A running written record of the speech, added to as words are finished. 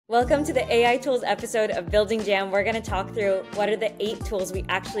Welcome to the AI Tools episode of Building Jam. We're going to talk through what are the 8 tools we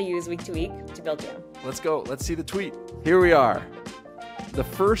actually use week to week to build Jam. Let's go. Let's see the tweet. Here we are. The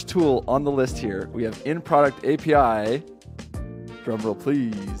first tool on the list here, we have in-product API. Drumroll,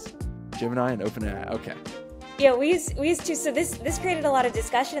 please. Gemini and OpenAI. Okay. Yeah, we use 2. So this created a lot of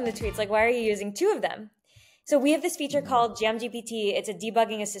discussion in the tweets. Like, why are you using 2 of them? So we have this feature called Jam GPT. It's a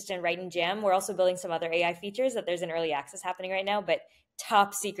debugging assistant right in Jam. We're also building some other AI features that there's an early access happening right now, but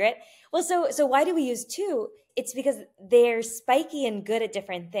top secret. Well, so why do we use 2? It's because they're spiky and good at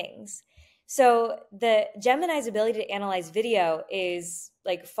different things. So the Gemini's ability to analyze video is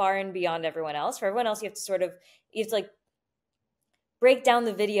like far and beyond everyone else. For everyone else, you have to like break down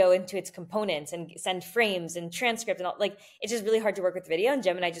the video into its components and send frames and transcript and all. Like, it's just really hard to work with video, and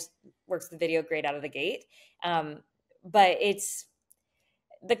Gemini just works the video great out of the gate. But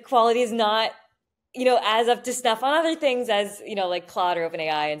the quality is not, as up to snuff on other things as, like Claude or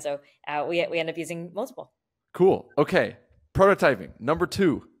OpenAI. And so we end up using multiple. Cool. Okay. Prototyping. Number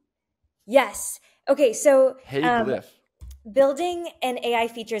 2. Yes. Okay. So Hey, GLIF. Building an AI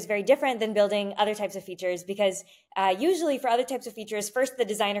feature is very different than building other types of features because usually for other types of features, first the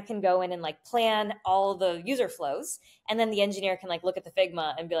designer can go in and like plan all the user flows. And then the engineer can like look at the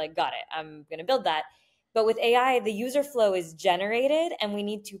Figma and be like, got it, I'm going to build that. But with AI, the user flow is generated and we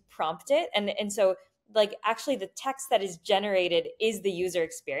need to prompt it. And so like actually the text that is generated is the user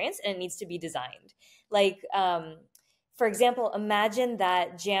experience and it needs to be designed. Like, for example, imagine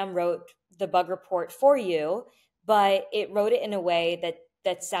that Jam wrote the bug report for you, but it wrote it in a way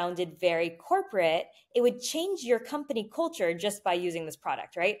that sounded very corporate. It would change your company culture just by using this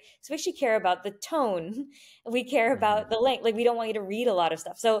product, right? So we actually care about the tone. We care about the length. Like, we don't want you to read a lot of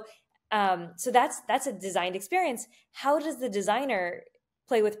stuff. So that's a designed experience. How does the designer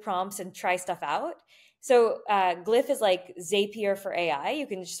play with prompts and try stuff out? So GLIF is like Zapier for AI. You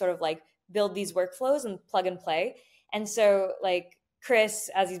can just sort of like build these workflows and plug and play. And so like Chris,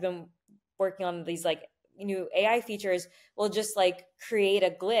 as he's been working on these like new AI features, will just like create a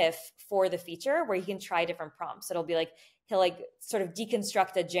GLIF for the feature where he can try different prompts. It'll be like, he'll like sort of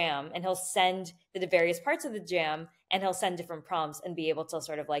deconstruct a jam and he'll send the various parts of the jam and he'll send different prompts and be able to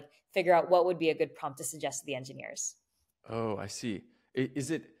sort of like figure out what would be a good prompt to suggest to the engineers. Oh, I see.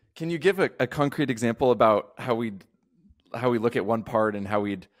 Can you give a concrete example about how we look at one part and how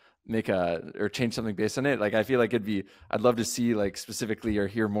we'd make or change something based on it? Like, I feel like I'd love to see like specifically or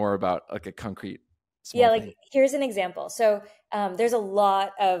hear more about like a concrete small thing. Like here's an example. So there's a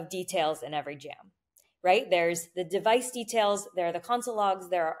lot of details in every jam, right? There's the device details, there are the console logs,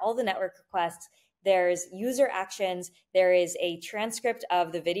 there are all the network requests, there's user actions, there is a transcript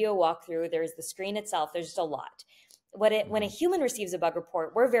of the video walkthrough, there's the screen itself, there's just a lot. When a human receives a bug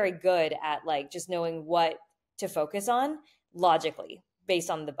report, we're very good at like just knowing what to focus on logically based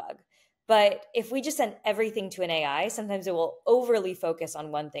on the bug. But if we just send everything to an AI, sometimes it will overly focus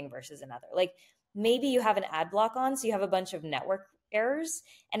on one thing versus another. Like maybe you have an ad block on, so you have a bunch of network errors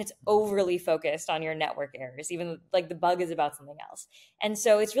and it's overly focused on your network errors, even like the bug is about something else. And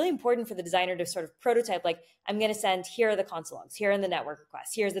so it's really important for the designer to sort of prototype, like, I'm going to send, here are the console logs, here are the network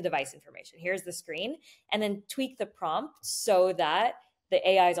requests, here's the device information, here's the screen, and then tweak the prompt so that the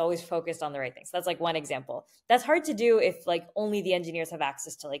AI is always focused on the right thing. So that's like one example. That's hard to do if like only the engineers have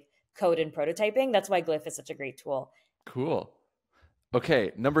access to like code and prototyping. That's why GLIF is such a great tool. Cool.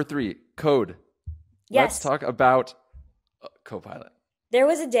 Okay. Number 3, code. Yes. Let's talk about Copilot. There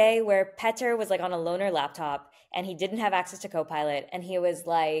was a day where Petter was like on a loaner laptop and he didn't have access to Copilot. And he was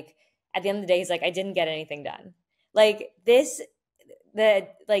like, at the end of the day, he's like, I didn't get anything done. Like the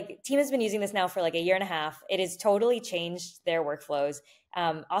team has been using this now for like a year and a half. It has totally changed their workflows.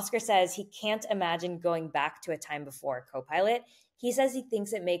 Oscar says he can't imagine going back to a time before Copilot. He says he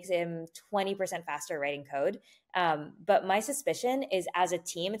thinks it makes him 20% faster writing code. But my suspicion is as a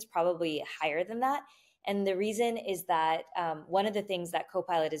team, it's probably higher than that. And the reason is that one of the things that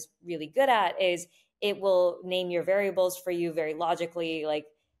Copilot is really good at is it will name your variables for you very logically. Like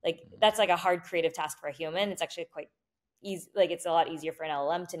that's like a hard creative task for a human. It's actually quite easy. Like it's a lot easier for an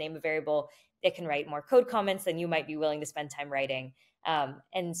LLM to name a variable. It can write more code comments than you might be willing to spend time writing.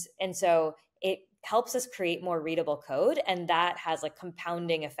 And so it helps us create more readable code. And that has like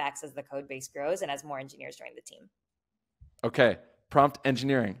compounding effects as the code base grows and as more engineers join the team. Okay. Prompt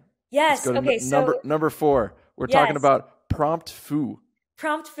engineering. Yes. Let's go to number 4. We're talking about Promptfoo.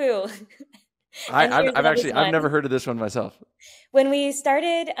 Promptfoo. I've never heard of this one myself. When we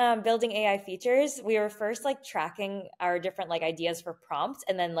started building AI features, we were first like tracking our different like ideas for prompts,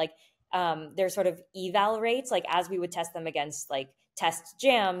 and then like there's sort of eval rates, like as we would test them against like test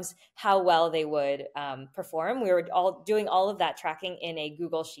jams, how well they would perform. We were all doing all of that tracking in a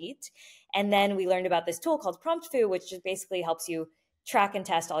Google Sheet. And then we learned about this tool called Promptfoo, which just basically helps you track and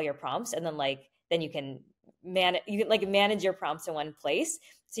test all your prompts. And then you can manage your prompts in one place.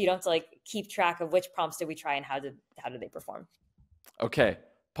 So you don't have to like keep track of which prompts did we try and how did they perform. Okay.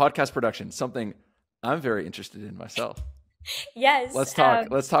 Podcast production, something I'm very interested in myself. Yes. Let's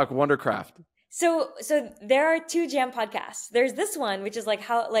talk Wondercraft. So there are 2 Jam podcasts. There's this one, which is like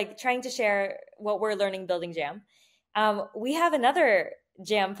trying to share what we're learning building Jam. We have another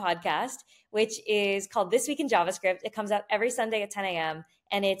Jam podcast, which is called This Week in JavaScript. It comes out every Sunday at 10 a.m.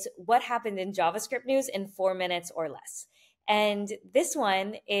 and it's what happened in JavaScript news in 4 minutes or less. And this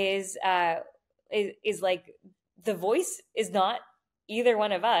one is like the voice is not either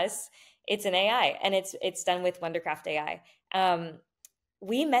one of us. It's an AI, and it's done with Wondercraft AI.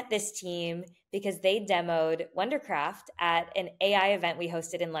 We met this team because they demoed Wondercraft at an AI event we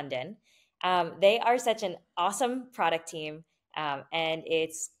hosted in London. They are such an awesome product team, and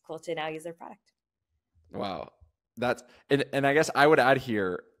it's cool to now use their product. Wow. And I guess I would add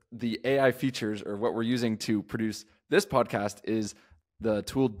here, the AI features, or what we're using to produce this podcast, is the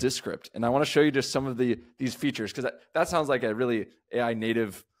tool Descript. And I want to show you just some of these features, because that sounds like a really AI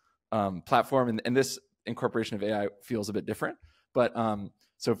native platform. And this incorporation of AI feels a bit different. But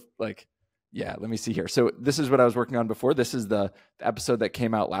let me see here. So this is what I was working on before. This is the episode that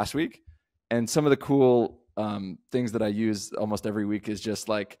came out last week. And some of the cool things that I use almost every week is just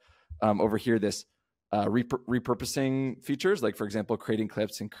like over here, this repurposing features, like for example, creating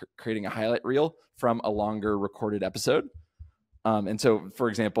clips and creating a highlight reel from a longer recorded episode. And so, for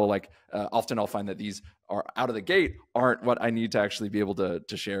example, often I'll find that these are out of the gate aren't what I need to actually be able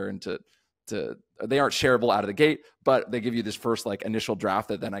to share and they aren't shareable out of the gate, but they give you this first initial draft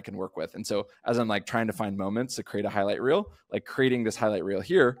that then I can work with. And so as I'm trying to find moments to create a highlight reel, creating this highlight reel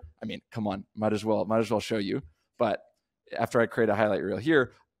here, I mean, come on, might as well show you. But after I create a highlight reel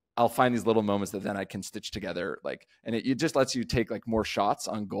here, I'll find these little moments that then I can stitch together. And it just lets you take more shots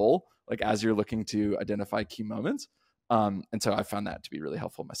on goal, as you're looking to identify key moments. And so I found that to be really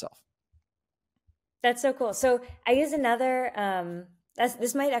helpful myself. That's so cool. So I use another,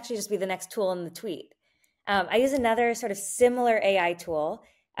 this might actually just be the next tool in the tweet. I use another sort of similar AI tool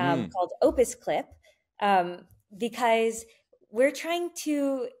called OpusClip because we're trying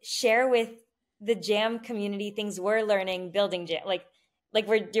to share with the Jam community things we're learning building Jam, like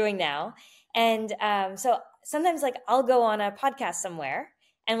we're doing now. And so sometimes I'll go on a podcast somewhere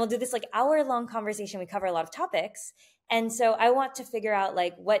and we'll do this hour-long conversation. We cover a lot of topics. And so I want to figure out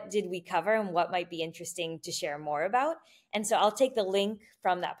what did we cover and what might be interesting to share more about. And so I'll take the link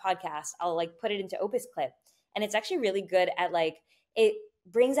from that podcast, I'll put it into OpusClip. And it's actually really good at it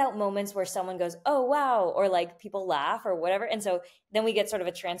brings out moments where someone goes, oh, wow, or people laugh or whatever. And so then we get sort of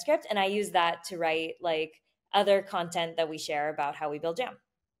a transcript, and I use that to write other content that we share about how we build Jam.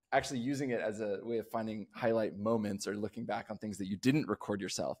 Actually using it as a way of finding highlight moments or looking back on things that you didn't record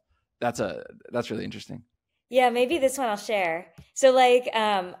yourself. That's really interesting. Yeah, maybe this one I'll share. So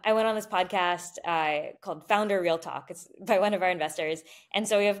I went on this podcast called Founder Real Talk. It's by one of our investors. And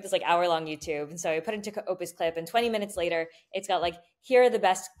so we have this hour-long YouTube. And so I put it into OpusClip, and 20 minutes later, it's got here are the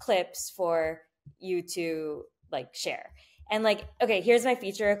best clips for you to share. And okay, here's my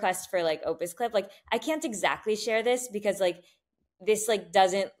feature request for OpusClip. I can't exactly share this because this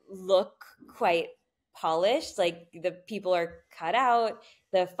doesn't look quite polished. The people are cut out.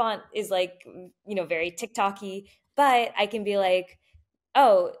 The font is very TikTok-y, but I can be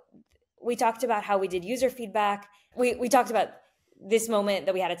oh, we talked about how we did user feedback. We talked about this moment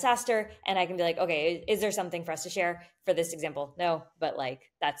that we had at SaaStr, and I can be okay, is there something for us to share for this example? No, but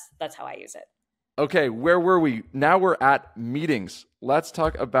that's how I use it. Okay, where were we? Now we're at meetings. Let's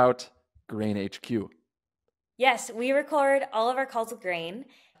talk about Grain HQ. Yes, we record all of our calls with Grain,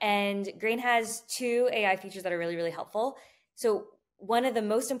 and Grain has 2 AI features that are really, really helpful. So one of the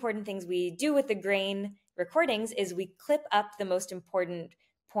most important things we do with the Grain recordings is we clip up the most important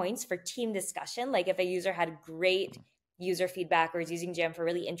points for team discussion. If a user had great user feedback or is using Jam for a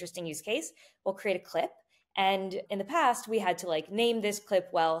really interesting use case, we'll create a clip. And in the past, we had to name this clip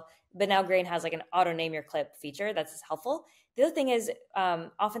well, but now Grain has an auto name your clip feature that's helpful. The other thing is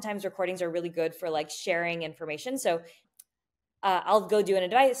oftentimes recordings are really good for sharing information. So I'll go do an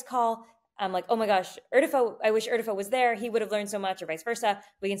advice call. I'm oh my gosh, Erdifo, I wish Erdifo was there. He would have learned so much, or vice versa.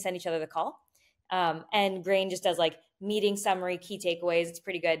 We can send each other the call. And Grain just does meeting summary, key takeaways. It's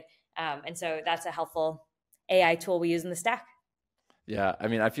pretty good. And so that's a helpful AI tool we use in the stack. Yeah, I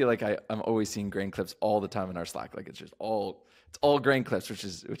mean, I feel I'm always seeing Grain clips all the time in our Slack. It's just all Grain clips, which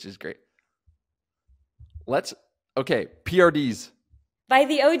is great. Okay, PRDs. By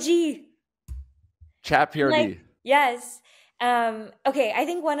the OG. ChatPRD. Yes. Okay, I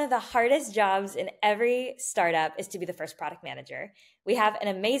think one of the hardest jobs in every startup is to be the first product manager. We have an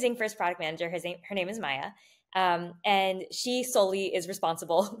amazing first product manager. Her name is Maya. And she solely is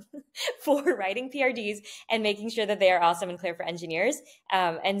responsible for writing PRDs and making sure that they are awesome and clear for engineers.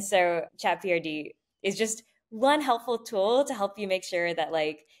 And so ChatPRD is just one helpful tool to help you make sure that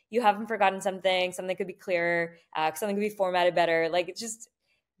like you haven't forgotten something could be clearer, something could be formatted better. Like it's just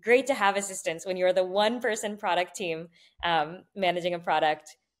great to have assistance when you're the one-person product team managing a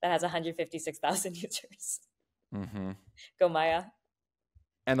product that has 156,000 users. Mm-hmm. Go Maya.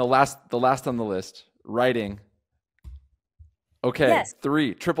 And the last on the list, writing. Okay, yes.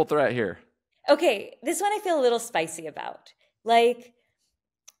 3, triple threat here. Okay, this one I feel a little spicy about. Like,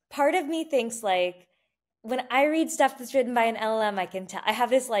 part of me thinks like, when I read stuff that's written by an LLM, I can tell. I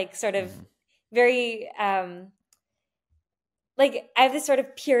have this like sort of very, like I have this sort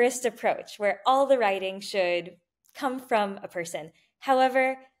of purist approach where all the writing should come from a person.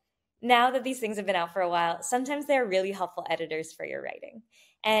 However, now that these things have been out for a while, sometimes they're really helpful editors for your writing.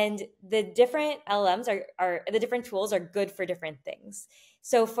 And the different LLMs are the different tools are good for different things.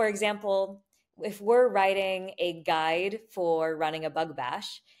 So for example, if we're writing a guide for running a bug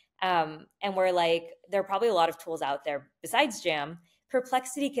bash, and we're like, there are probably a lot of tools out there besides Jam,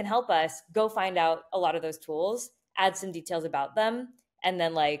 Perplexity can help us go find out a lot of those tools, add some details about them, and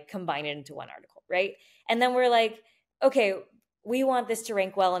then like combine it into one article, right? And then we're like, okay, we want this to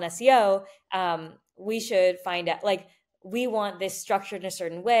rank well in SEO. We should find out, like, we want this structured in a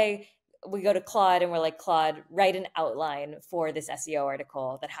certain way. We go to Claude and we're like, Claude, write an outline for this SEO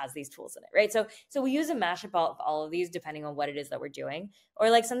article that has these tools in it, right? So we use a mashup of all of these depending on what it is that we're doing.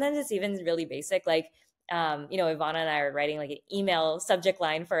 Or like sometimes it's even really basic, like, Ivana and I are writing like an email subject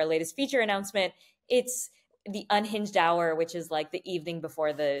line for our latest feature announcement. It's the unhinged hour, which is like the evening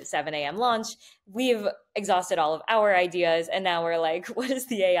before the 7 a.m. launch. We've exhausted all of our ideas, and now we're like, what does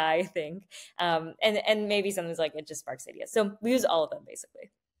the AI think? And maybe something's like, it just sparks ideas. So we use all of them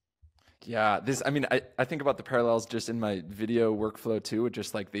basically. Yeah, I think about the parallels just in my video workflow too, with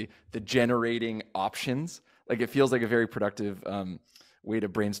just like the generating options. Like it feels like a very productive way to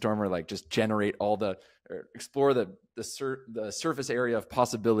brainstorm or like just generate all or explore the surface area of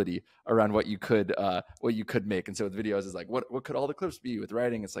possibility around what you could make. And so with videos is like, what could all the clips be? With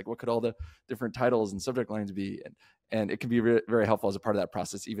writing, it's like, what could all the different titles and subject lines be? And it can be very helpful as a part of that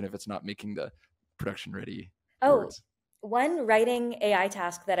process, even if it's not making the production ready words. One writing AI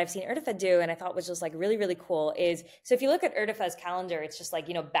task that I've seen Urtifa do, and I thought was just like really, really cool is, so if you look at Urtifa's calendar, it's just like,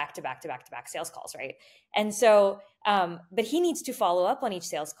 back to back to back to back sales calls, right? And so, but he needs to follow up on each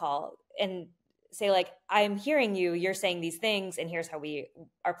sales call and say like, I'm hearing you, you're saying these things, and here's how we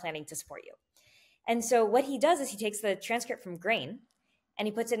are planning to support you. And so what he does is he takes the transcript from Grain and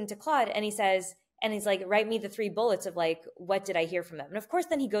he puts it into Claude and he says, and he's like, write me the 3 bullets of like, what did I hear from them? And of course,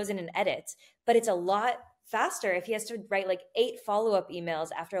 then he goes in and edits, but it's a lot faster if he has to write like 8 follow-up emails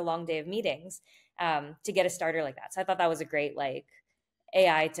after a long day of meetings to get a starter like that. So I thought that was a great like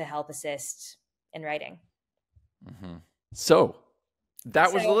AI to help assist in writing. Mm-hmm. So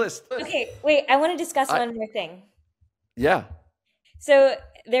that was the list. Okay, wait, I want to discuss one more thing. Yeah. So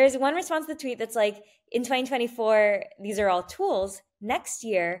there's one response to the tweet that's like, in 2024, these are all tools. Next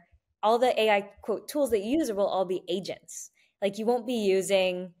year, all the AI quote tools that you use will all be agents. Like you won't be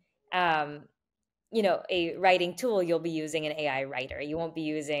using a writing tool, you'll be using an AI writer. You won't be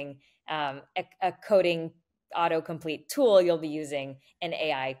using a coding autocomplete tool, you'll be using an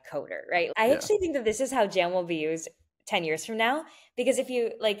AI coder, right? I actually think that this is how Jam will be used 10 years from now. Because if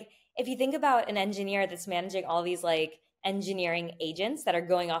you think about an engineer that's managing all these like engineering agents that are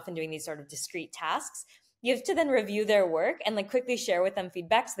going off and doing these sort of discrete tasks, you have to then review their work and like quickly share with them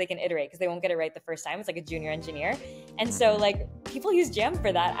feedback so they can iterate because they won't get it right the first time. It's like a junior engineer. And so like people use Jam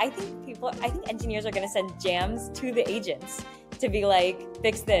for that. I think engineers are going to send jams to the agents to be like,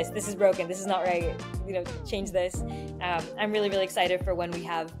 fix this, this is broken, this is not right, change this. I'm really, really excited for when we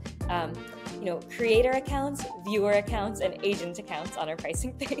have, creator accounts, viewer accounts, and agent accounts on our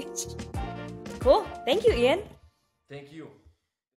pricing page. Cool. Thank you, Ian. Thank you.